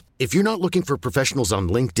business? If you're not looking for professionals on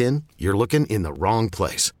LinkedIn, you're looking in the wrong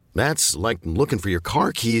place. That's like looking for your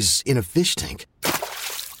car keys in a fish tank.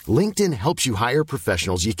 LinkedIn helps you hire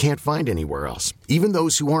professionals you can't find anywhere else, even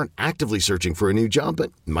those who aren't actively searching for a new job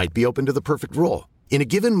but might be open to the perfect role. In a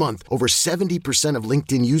given month, over 70% of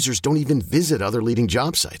LinkedIn users don't even visit other leading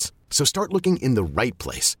job sites. So start looking in the right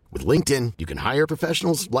place. With LinkedIn, you can hire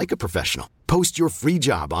professionals like a professional. Post your free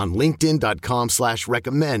job on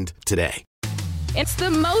linkedin.com/recommend today. It's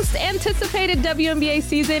the most anticipated WNBA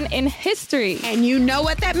season in history. And you know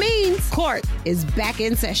what that means. Court is back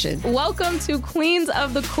in session. Welcome to Queens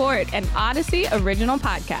of the Court, an Odyssey original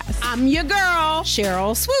podcast. I'm your girl,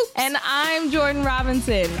 Cheryl Swoops. And I'm Jordan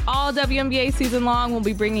Robinson. All WNBA season long, we'll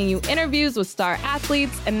be bringing you interviews with star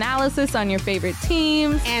athletes, analysis on your favorite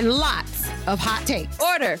teams, and lots of hot takes.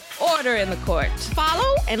 Order in the court.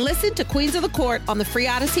 Follow and listen to Queens of the Court on the free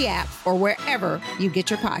Odyssey app or wherever you get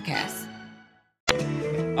your podcasts.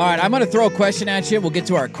 All right, I'm going to throw a question at you. We'll get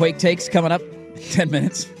to our Quake takes coming up. 10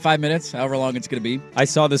 minutes, 5 minutes, however long it's going to be. I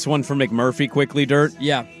saw this one from McMurphy quickly, Dirt.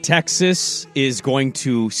 Yeah. Texas is going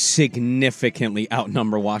to significantly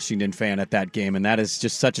outnumber Washington Fan at that game, and that is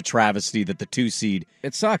just such a travesty that the 2 seed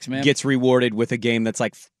it sucks, man. Gets rewarded with a game that's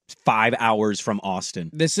like 5 hours from Austin.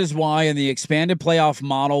 This is why in the expanded playoff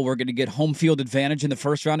model, we're going to get home field advantage in the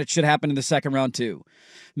first round. It should happen in the second round, too.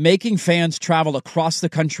 Making fans travel across the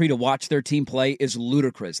country to watch their team play is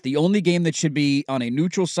ludicrous. The only game that should be on a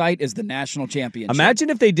neutral site is the national championship. Imagine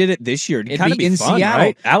if they did it this year. It'd kind of be in fun, Seattle.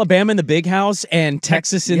 Right? Alabama in the Big House and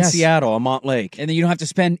Texas in Seattle on Montlake. And then you don't have to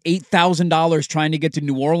spend $8,000 trying to get to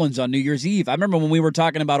New Orleans on New Year's Eve. I remember when we were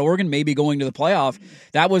talking about Oregon maybe going to the playoff,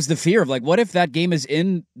 that was the fear of like, what if that game is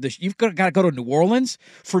in the... You've got to go to New Orleans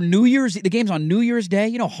for New Year's... The game's on New Year's Day.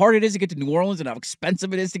 You know how hard it is to get to New Orleans and how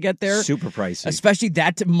expensive it is to get there? Super pricey. Especially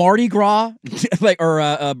that Mardi Gras.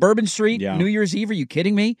 Bourbon Street, New Year's Eve. Are you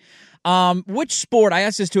kidding me? Which sport? I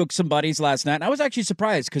asked this to some buddies last night, and I was actually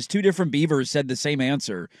surprised because 2 different Beavers said the same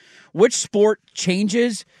answer. Which sport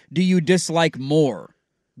changes do you dislike more?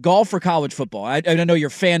 Golf or college football? I know your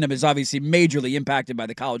fandom is obviously majorly impacted by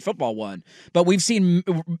the college football one, but we've seen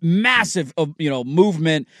massive,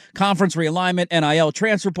 movement, conference realignment, NIL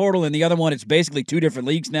transfer portal, and the other one, it's basically 2 different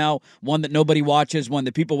leagues now. One that nobody watches, one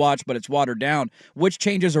that people watch, but it's watered down. Which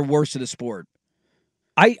changes are worse to the sport?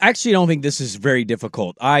 I actually don't think this is very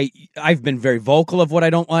difficult. I've been very vocal of what I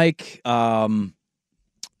don't like.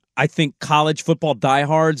 I think college football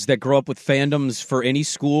diehards that grow up with fandoms for any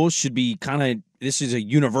school should be kind of, this is a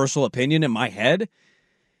universal opinion in my head.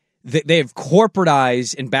 They have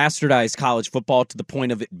corporatized and bastardized college football to the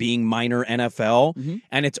point of it being minor NFL,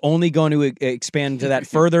 and it's only going to expand to that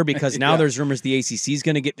further because now there's rumors the ACC is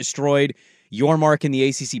going to get destroyed. Yormark and the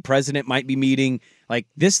ACC president might be meeting. Like,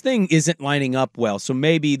 this thing isn't lining up well, so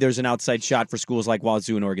maybe there's an outside shot for schools like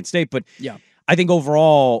Wazoo and Oregon State, but I think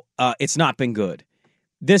overall it's not been good.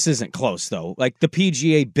 This isn't close, though. Like, the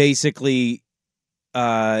PGA basically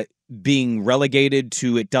being relegated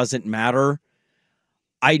to it doesn't matter.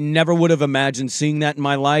 I never would have imagined seeing that in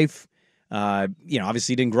my life.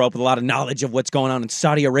 Obviously didn't grow up with a lot of knowledge of what's going on in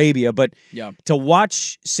Saudi Arabia, but to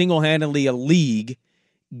watch single-handedly a league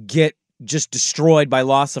get just destroyed by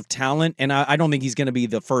loss of talent, and I don't think he's going to be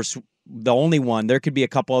the only one. There could be a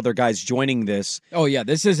couple other guys joining this. Oh, yeah,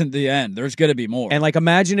 this isn't the end. There's going to be more. And,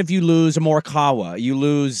 imagine if you lose a Morikawa, you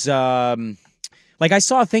lose Like I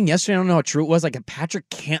saw a thing yesterday, I don't know how true it was, like a Patrick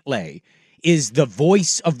Cantlay is the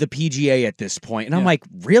voice of the PGA at this point. And I'm like,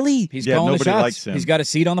 really? He's calling the shots. Likes him. He's got a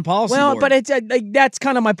seat on the policy board. But it's that's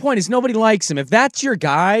kind of my point is nobody likes him. If that's your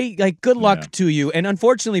guy, like good luck to you. And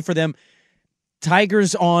unfortunately for them,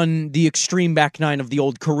 Tiger's on the extreme back nine of the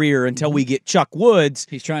old career until we get Chuck Woods.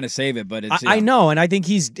 He's trying to save it, but it's... I know, and I think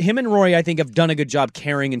him and Rory, I think, have done a good job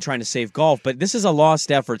carrying and trying to save golf, but this is a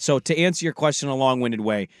lost effort. So to answer your question in a long-winded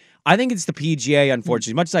way, I think it's the PGA,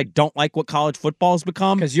 unfortunately. Much as I don't like what college football has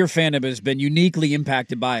become. Because your fandom has been uniquely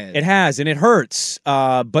impacted by it. It has, and it hurts.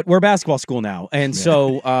 But we're a basketball school now. And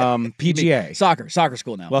so PGA. Soccer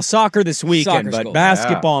school now. Well, soccer this weekend, but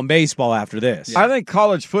basketball and baseball after this. Yeah. I think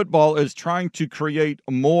college football is trying to create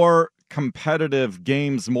more competitive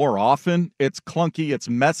games more often. It's clunky. It's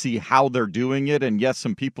messy how they're doing it. And yes,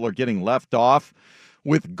 some people are getting left off.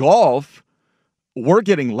 With golf, we're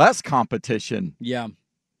getting less competition. Yeah.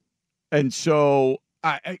 And so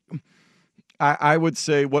I would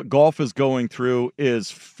say what golf is going through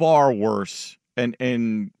is far worse,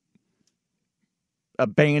 and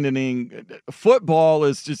abandoning football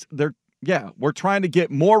is just we're trying to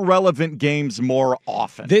get more relevant games more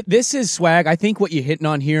often. This is swag. I think what you're hitting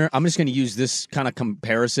on here, I'm just going to use this kind of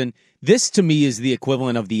comparison. This to me is the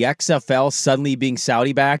equivalent of the XFL suddenly being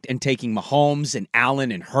Saudi backed and taking Mahomes and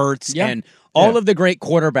Allen and Hurts and all of the great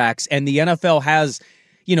quarterbacks, and the NFL has.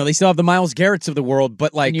 They still have the Myles Garretts of the world,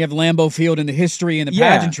 but like... And you have Lambeau Field and the history and the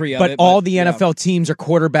pageantry of it. But all the NFL teams are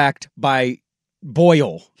quarterbacked by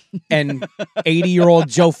Boyle and 80-year-old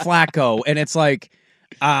Joe Flacco. And it's like,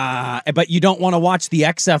 but you don't want to watch the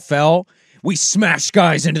XFL? We smash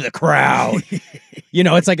guys into the crowd.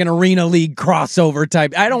 It's like an arena league crossover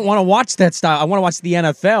type. I don't want to watch that style. I want to watch the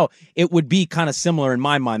NFL. It would be kind of similar in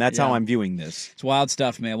my mind. That's how I'm viewing this. It's wild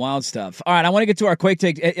stuff, man. Wild stuff. All right, I want to get to our Quake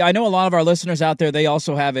Take. I know a lot of our listeners out there, they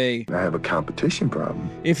also have I have a competition problem.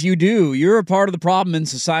 If you do, you're a part of the problem in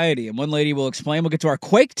society. And one lady will explain. We'll get to our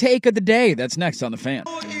Quake Take of the day. That's next on The Fan.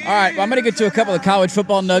 All right, I'm going to get to a couple of college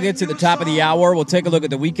football nuggets at the top of the hour. We'll take a look at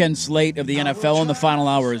the weekend slate of the NFL in the final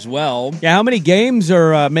hour as well. Yeah, how many games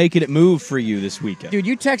are making it move for you this weekend? Dude,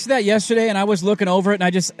 you texted that yesterday, and I was looking over it,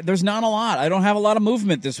 and there's not a lot. I don't have a lot of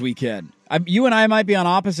movement this weekend. You and I might be on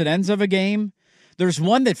opposite ends of a game. There's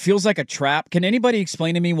one that feels like a trap. Can anybody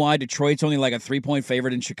explain to me why Detroit's only like a 3-point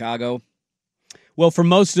favorite in Chicago? Well, for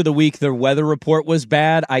most of the week, their weather report was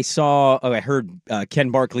bad. I heard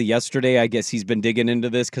Ken Barkley yesterday. I guess he's been digging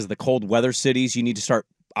into this because the cold weather cities, you need to start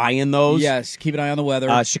eyeing those. Yes, keep an eye on the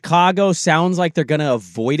weather. Chicago sounds like they're going to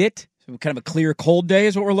avoid it. Kind of a clear, cold day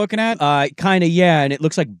is what we're looking at? Kind of, yeah, and it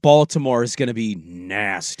looks like Baltimore is going to be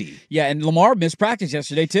nasty. Yeah, and Lamar missed practice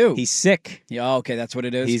yesterday, too. He's sick. Yeah, okay, that's what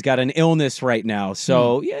it is. He's got an illness right now,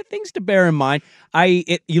 so things to bear in mind.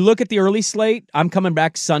 You look at the early slate, I'm coming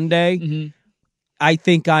back Sunday. Mm-hmm. I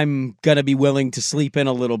think I'm going to be willing to sleep in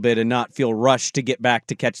a little bit and not feel rushed to get back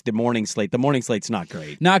to catch the morning slate. The morning slate's not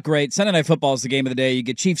great. Not great. Sunday Night Football is the game of the day. You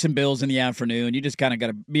get Chiefs and Bills in the afternoon. You just kind of got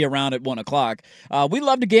to be around at 1 o'clock. We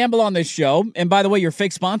love to gamble on this show. And by the way, your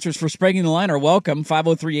fake sponsors for Sprague the Line are welcome.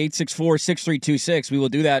 503-864-6326. We will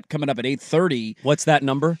do that coming up at 8:30. What's that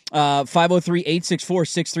number?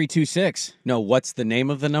 503-864-6326. No, what's the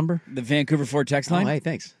name of the number? The Vancouver Ford text line. Oh, hey,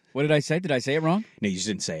 thanks. What did I say? Did I say it wrong? No, you just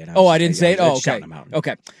didn't say it. I didn't say it? Oh, okay. Shouting them out.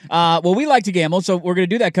 Okay. Well, we like to gamble, so we're going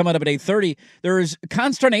to do that coming up at 8:30. There's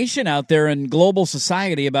consternation out there in global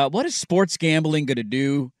society about what is sports gambling going to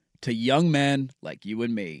do to young men like you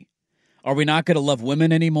and me. Are we not going to love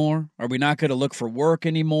women anymore? Are we not going to look for work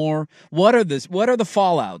anymore? What are the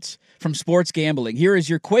fallouts from sports gambling? Here is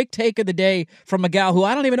your Quake Take of the day from a gal who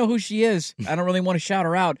I don't even know who she is. I don't really want to shout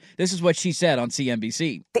her out. This is what she said on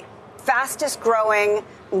CNBC. The fastest growing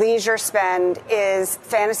leisure spend is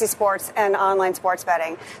fantasy sports and online sports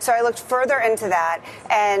betting. So I looked further into that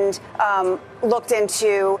and looked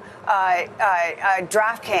into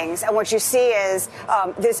DraftKings. And what you see is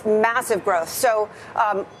this massive growth. So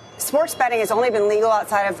sports betting has only been legal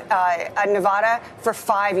outside of Nevada for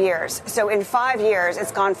 5 years. So in 5 years,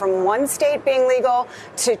 it's gone from one state being legal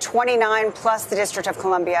to 29 plus the District of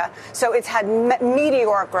Columbia. So it's had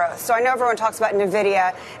meteoric growth. So I know everyone talks about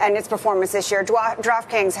NVIDIA and its performance this year.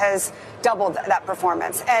 DraftKings has doubled that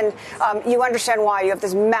performance. And you understand why. You have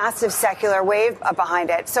this massive secular wave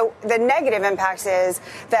behind it. So the negative impact is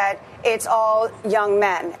that it's all young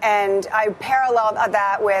men. And I parallel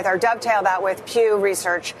that with, or dovetail that with Pew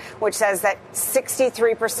Research, which says that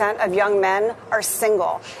 63% of young men are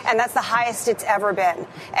single. And that's the highest it's ever been.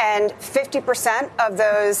 And 50% of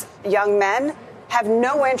those young men have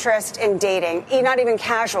no interest in dating, not even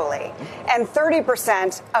casually. And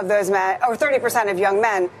 30% of those men, or 30% of young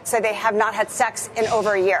men, say they have not had sex in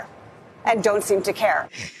over a year. and don't seem to care.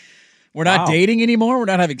 We're not dating anymore. We're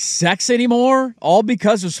not having sex anymore. All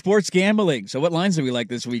because of sports gambling. So what lines do we like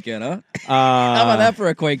this weekend, huh? How about that for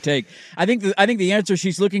a Quake take? I think the answer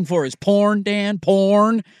she's looking for is porn, Dan.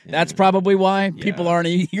 Porn. That's probably why people aren't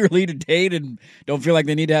eagerly to date and don't feel like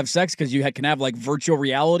they need to have sex because you can have like virtual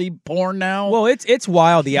reality porn now. Well, it's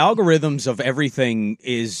wild. The algorithms of everything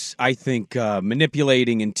is, I think,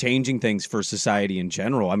 manipulating and changing things for society in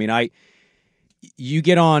general. I mean, you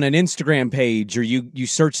get on an Instagram page or you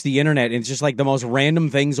search the internet and it's just like the most random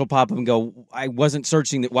things will pop up and go, I wasn't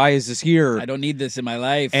searching that. Why is this here? I don't need this in my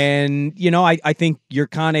life. And, I think you're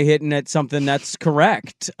kind of hitting at something that's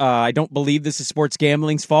correct. I don't believe this is sports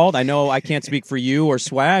gambling's fault. I know I can't speak for you or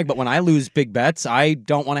Swag, but when I lose big bets, I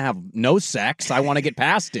don't want to have no sex. I want to get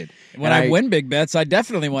past it. When I win big bets, I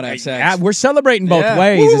definitely want to have sex. We're celebrating both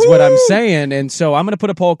ways is what I'm saying. And so I'm going to put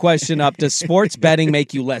a poll question up. Does sports betting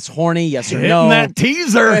make you less horny? Yes or no? That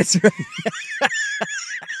teaser. That's right.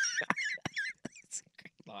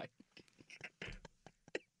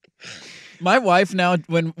 My wife now,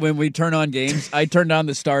 when we turn on games, I turned on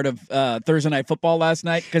the start of Thursday Night Football last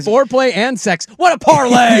night. Foreplay and sex. What a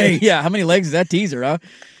parlay! Yeah, how many legs is that teaser, huh?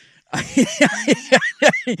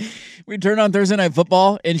 We turn on Thursday Night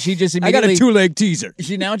Football, and she just immediately... I got a 2-leg teaser.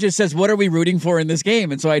 She now just says, what are we rooting for in this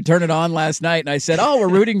game? And so I turned it on last night, and I said, we're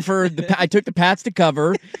rooting for... I took the Pats to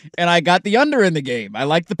cover, and I got the under in the game. I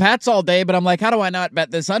like the Pats all day, but I'm like, how do I not bet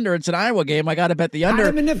this under? It's an Iowa game. I got to bet the under.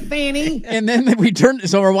 I'm in the fanny. And then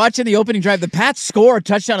so we're watching the opening drive. The Pats score a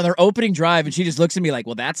touchdown on their opening drive, and she just looks at me like,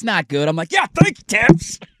 well, that's not good. I'm like, yeah, thanks,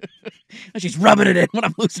 Tips. And she's rubbing it in when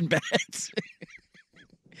I'm losing bets.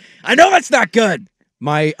 I know that's not good.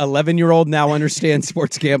 My 11-year-old now understands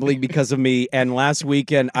sports gambling because of me. And last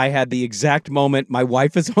weekend, I had the exact moment. My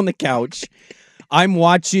wife is on the couch. I'm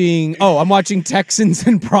watching Texans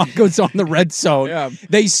and Broncos on the red zone. Yeah.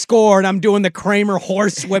 They score, and I'm doing the Kramer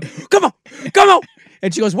horse whip. Come on.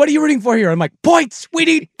 And she goes, what are you rooting for here? I'm like, points. We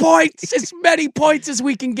need points. As many points as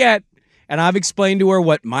we can get. And I've explained to her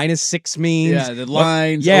what -6 means. Yeah, the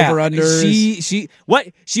lines, over-unders.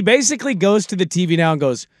 She basically goes to the TV now and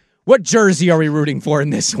goes, what jersey are we rooting for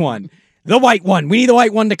in this one? The white one. We need the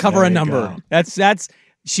white one to cover a number. Go.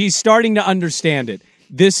 She's starting to understand it.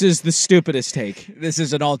 This is the stupidest take. This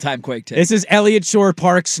is an all-time Quake take. This is Elliott Shore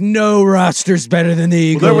Park's no roster's better than the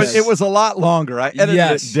Eagles. It was a lot longer. I edited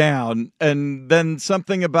it down. And then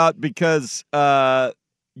something about because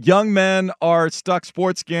young men are stuck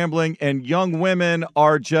sports gambling and young women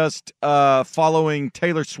are just following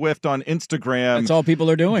Taylor Swift on Instagram. That's all people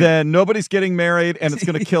are doing. Then nobody's getting married and it's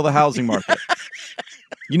going to kill the housing market.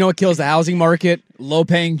 You know what kills the housing market?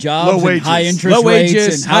 Low-paying jobs, low wages. high interest low rates,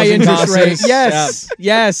 wages, and high interest rates. Yes,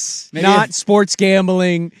 yes. Maybe Not sports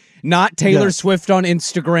gambling, not Taylor Swift on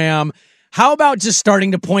Instagram. How about just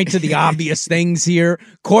starting to point to the obvious things here?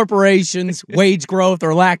 Corporations, wage growth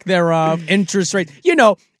or lack thereof, interest rates.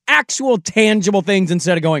 Actual tangible things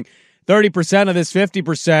instead of going, 30% of this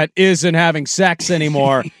 50% isn't having sex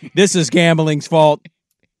anymore. This is gambling's fault.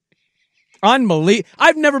 Unbelievable.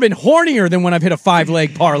 I've never been hornier than when I've hit a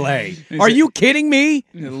 5-leg parlay. Are you kidding me?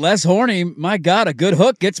 Less horny. My God, a good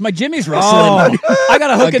hook gets my jimmies rustling. Oh, I got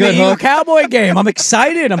a hook in the Eagle Cowboy game. I'm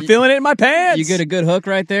excited. I'm feeling it in my pants. You get a good hook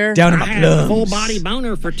right there? Down in my plums. Full body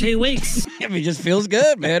boner for 2 weeks. It just feels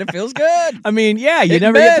good, man. It feels good. I mean, you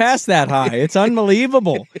never get past that high. It's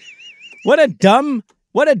unbelievable. What a dumb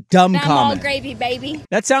comment. All gravy, baby.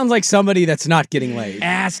 That sounds like somebody that's not getting laid.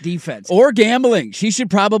 Ass defense. Or gambling. She should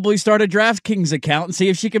probably start a DraftKings account and see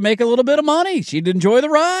if she can make a little bit of money. She'd enjoy the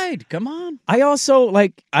ride. Come on. I also,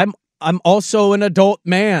 I'm also an adult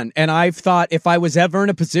man, and I've thought if I was ever in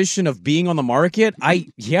a position of being on the market,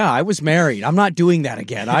 I was married. I'm not doing that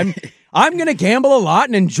again. I'm going to gamble a lot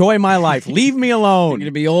and enjoy my life. Leave me alone. You're going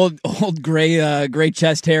to be old gray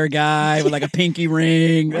chest hair guy with like a pinky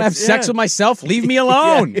ring. I have sex with myself. Leave me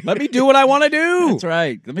alone. Let me do what I want to do. That's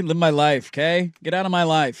right. Let me live my life, okay? Get out of my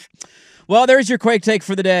life. Well, there's your Quake take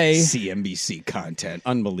for the day. CNBC content.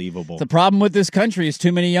 Unbelievable. The problem with this country is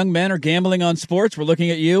too many young men are gambling on sports. We're looking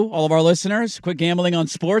at you, all of our listeners. Quit gambling on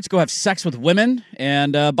sports. Go have sex with women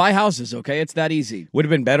and buy houses, okay? It's that easy. Would have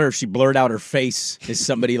been better if she blurred out her face as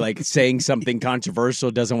somebody saying something controversial,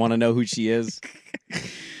 doesn't want to know who she is.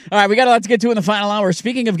 All right, we got a lot to get to in the final hour.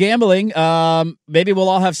 Speaking of gambling, maybe we'll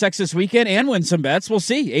all have sex this weekend and win some bets. We'll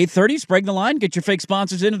see. 8:30, Sprague the line. Get your fake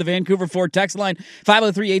sponsors into the Vancouver Ford text line,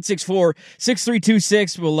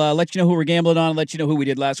 503-864-6326. We'll let you know who we're gambling on and let you know who we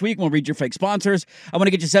did last week. We'll read your fake sponsors. I want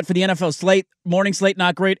to get you set for the NFL slate. Morning slate,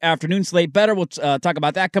 not great. Afternoon slate, better. We'll talk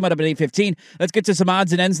about that coming up at 8:15. Let's get to some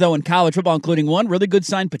odds and ends, though, in college football, including one really good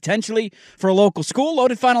sign potentially for a local school.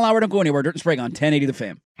 Loaded final hour. Don't go anywhere. Dirt and Sprague on 1080 The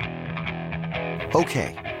Fan.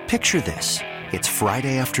 Okay, picture this. It's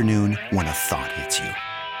Friday afternoon when a thought hits you.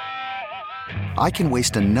 I can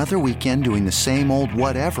waste another weekend doing the same old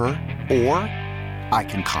whatever, or I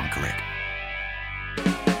can conquer it.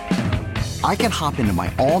 I can hop into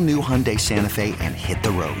my all-new Hyundai Santa Fe and hit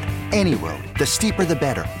the road. Any road. The steeper, the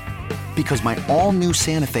better. Because my all-new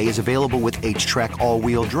Santa Fe is available with H-Track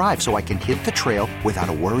all-wheel drive, so I can hit the trail without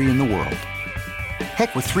a worry in the world.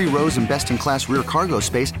 Heck, with 3 rows and best-in-class rear cargo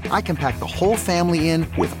space, I can pack the whole family in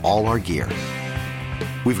with all our gear.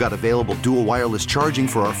 We've got available dual wireless charging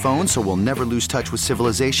for our phones, so we'll never lose touch with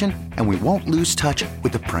civilization, and we won't lose touch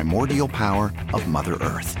with the primordial power of Mother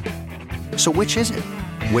Earth. So which is it?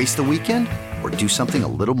 Waste the weekend or do something a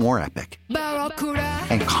little more epic?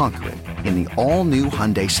 And conquer it in the all-new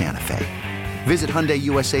Hyundai Santa Fe. Visit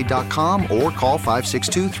HyundaiUSA.com or call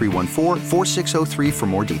 562-314-4603 for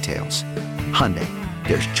more details. Hyundai,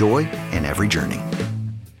 there's joy in every journey.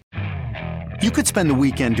 You could spend the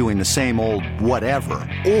weekend doing the same old whatever,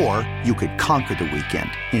 or you could conquer the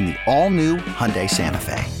weekend in the all-new Hyundai Santa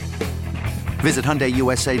Fe. Visit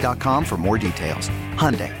HyundaiUSA.com for more details.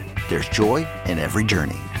 Hyundai, there's joy in every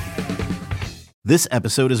journey. This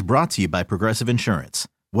episode is brought to you by Progressive Insurance.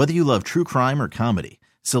 Whether you love true crime or comedy,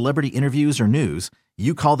 celebrity interviews or news,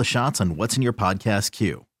 you call the shots on what's in your podcast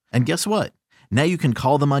queue. And guess what? Now you can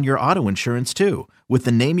call them on your auto insurance too with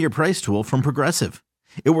the Name Your Price tool from Progressive.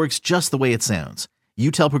 It works just the way it sounds. You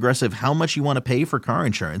tell Progressive how much you want to pay for car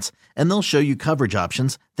insurance, and they'll show you coverage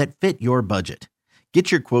options that fit your budget.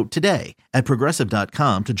 Get your quote today at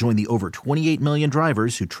Progressive.com to join the over 28 million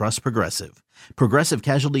drivers who trust Progressive. Progressive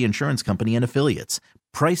Casualty Insurance Company and Affiliates.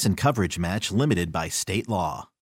 Price and coverage match limited by state law.